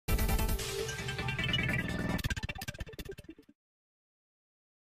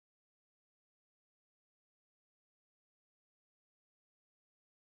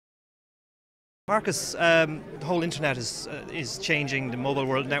Marcus, the whole internet is changing. The mobile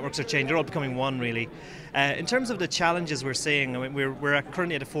world networks are changing. They're all becoming one, really. In terms of the challenges we're seeing, I mean, we're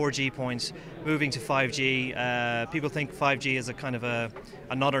currently at a 4G point, moving to 5G. People think 5G is a kind of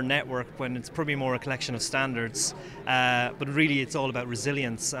another network when it's probably more a collection of standards. But really, it's all about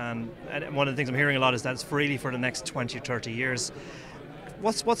resilience. And one of the things I'm hearing a lot is that it's really for the next 20 or 30 years.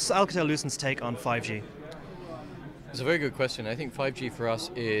 What's Alcatel-Lucent's take on 5G? It's a very good question. I think 5G for us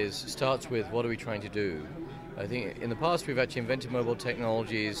starts with what are we trying to do. I think in the past we've actually invented mobile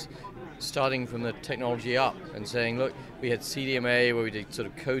technologies starting from the technology up and saying, look, we had CDMA where we did sort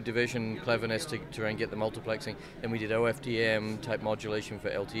of code division cleverness to try and get the multiplexing, then we did OFDM type modulation for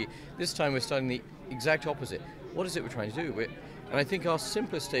LTE. This time we're starting the exact opposite. What is it we're trying to do? And I think our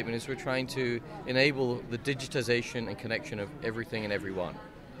simplest statement is we're trying to enable the digitization and connection of everything and everyone.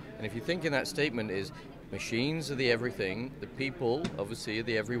 And if you think in that statement is machines are the everything, the people obviously are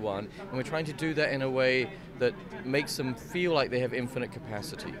the everyone, and we're trying to do that in a way that makes them feel like they have infinite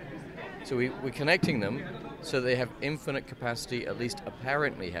capacity. So we're connecting them so they have infinite capacity, at least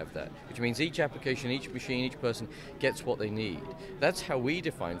apparently have that, which means each application, each machine, each person gets what they need. That's how we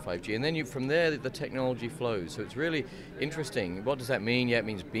define 5G, and then from there the technology flows. So it's really interesting. What does that mean? Yeah, it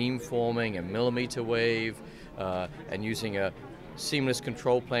means beamforming and millimeter wave and using a seamless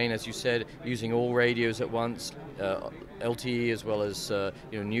control plane, as you said, using all radios at once, LTE as well as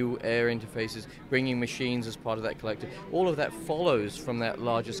new air interfaces, bringing machines as part of that collective. All of that follows from that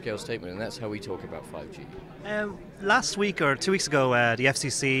larger scale statement, and that's how we talk about 5G. Last week or 2 weeks ago, the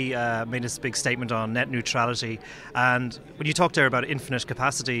FCC made this big statement on net neutrality, and when you talked there about infinite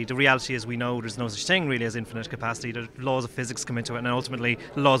capacity, the reality is we know there's no such thing really as infinite capacity. The laws of physics come into it, and ultimately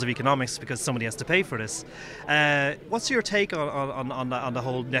the laws of economics, because somebody has to pay for this. What's your take on the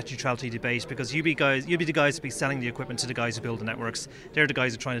whole net neutrality debate? Because you'd be the guys to be selling the equipment to the guys who build the networks. They're the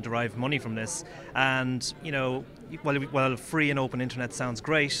guys who are trying to derive money from this, and while free and open internet sounds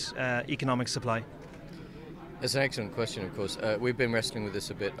great, economic supply. It's an excellent question, of course. We've been wrestling with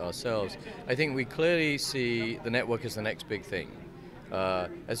this a bit ourselves. I think we clearly see the network as the next big thing.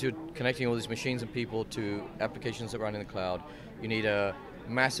 As you're connecting all these machines and people to applications that run in the cloud, you need a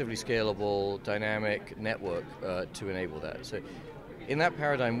massively scalable, dynamic network to enable that. So in that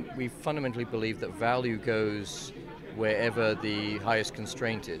paradigm, we fundamentally believe that value goes wherever the highest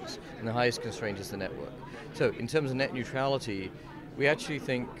constraint is, and the highest constraint is the network. So in terms of net neutrality, we actually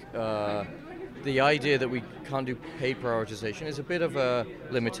think the idea that we can't do pay prioritization is a bit of a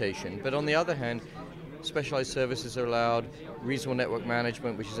limitation, but on the other hand, specialized services are allowed, reasonable network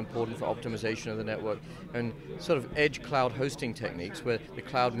management, which is important for optimization of the network, and sort of edge cloud hosting techniques where the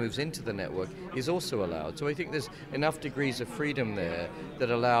cloud moves into the network is also allowed. So I think there's enough degrees of freedom there that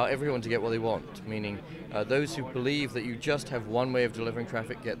allow everyone to get what they want, meaning those who believe that you just have one way of delivering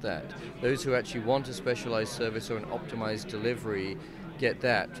traffic get that. Those who actually want a specialized service or an optimized delivery get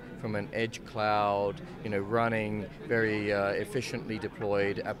that from an edge cloud, running very efficiently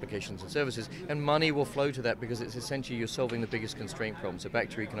deployed applications and services, and money will flow to that because it's essentially you're solving the biggest constraint problem. So back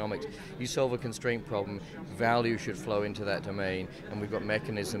to economics, you solve a constraint problem, value should flow into that domain, and we've got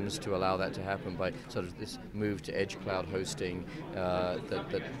mechanisms to allow that to happen by sort of this move to edge cloud hosting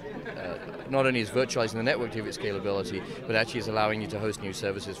that not only is virtualizing the network to give it scalability, but actually is allowing you to host new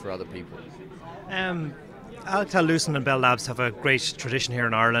services for other people. Alcatel-Lucent and Bell Labs have a great tradition here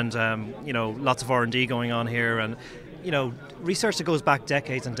in Ireland. Lots of R&D going on here, and research that goes back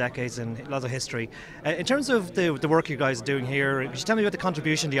decades and decades and lots of history. In terms of the work you guys are doing here, could you tell me about the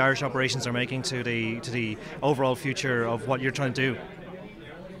contribution the Irish operations are making to the overall future of what you're trying to do?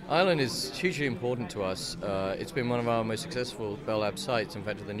 Ireland is hugely important to us. It's been one of our most successful Bell Labs sites. In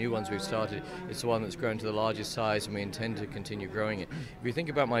fact, of the new ones we've started, it's the one that's grown to the largest size, and we intend to continue growing it. If you think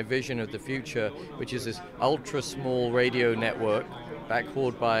about my vision of the future, which is this ultra-small radio network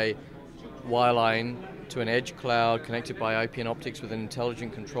backhauled by wireline to an edge cloud connected by IP and optics with an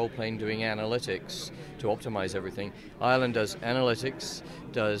intelligent control plane doing analytics to optimize everything. Ireland does analytics,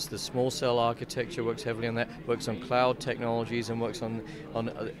 does the small cell architecture, works heavily on that, works on cloud technologies, and works on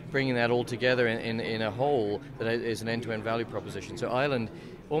bringing that all together in a whole that is an end-to-end value proposition. So Ireland,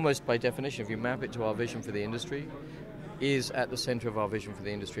 almost by definition, if you map it to our vision for the industry, is at the center of our vision for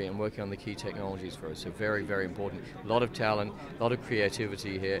the industry and working on the key technologies for us. So very, very important. A lot of talent, a lot of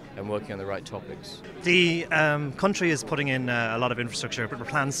creativity here, and working on the right topics. The country is putting in a lot of infrastructure, but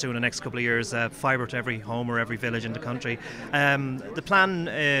plans to in the next couple of years, fibre to every home or every village in the country. The plan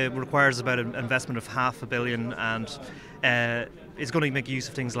requires about an investment of $500 million, and is going to make use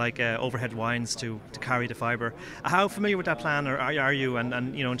of things like overhead lines to carry the fibre. How familiar with that plan are you?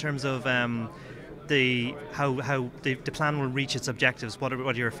 And in terms of how the plan will reach its objectives? What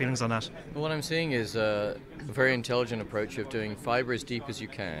are your feelings on that? Well, what I'm seeing is a very intelligent approach of doing fibre as deep as you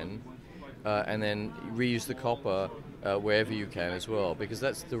can, and then reuse the copper wherever you can as well, because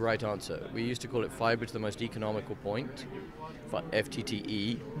that's the right answer. We used to call it fibre to the most economical point,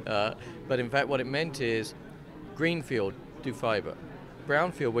 FTTE, but in fact what it meant is greenfield, do fibre.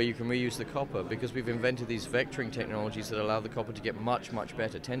 Brownfield, where you can reuse the copper, because we've invented these vectoring technologies that allow the copper to get much, much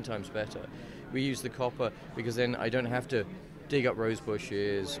better, 10 times better. Reuse the copper because then I don't have to dig up rose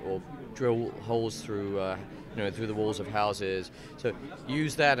bushes or drill holes through through the walls of houses. So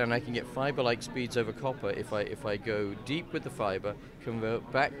use that, and I can get fibre-like speeds over copper if I go deep with the fibre, convert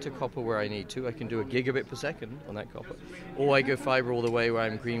back to copper where I need to. I can do a gigabit per second on that copper, or I go fibre all the way where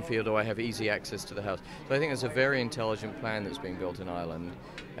I'm greenfield, or I have easy access to the house. So I think that's a very intelligent plan that's being built in Ireland,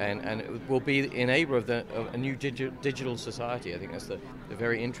 and it will be the enabler of a new digital society. I think that's the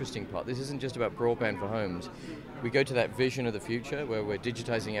very interesting part. This isn't just about broadband for homes. We go to that vision of the future where we're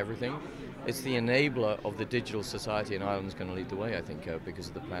digitizing everything. It's the enabler of the digital society, and Ireland's going to lead the way, I think, because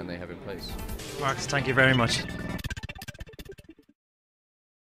of the plan they have in place. Marcus, thank you very much.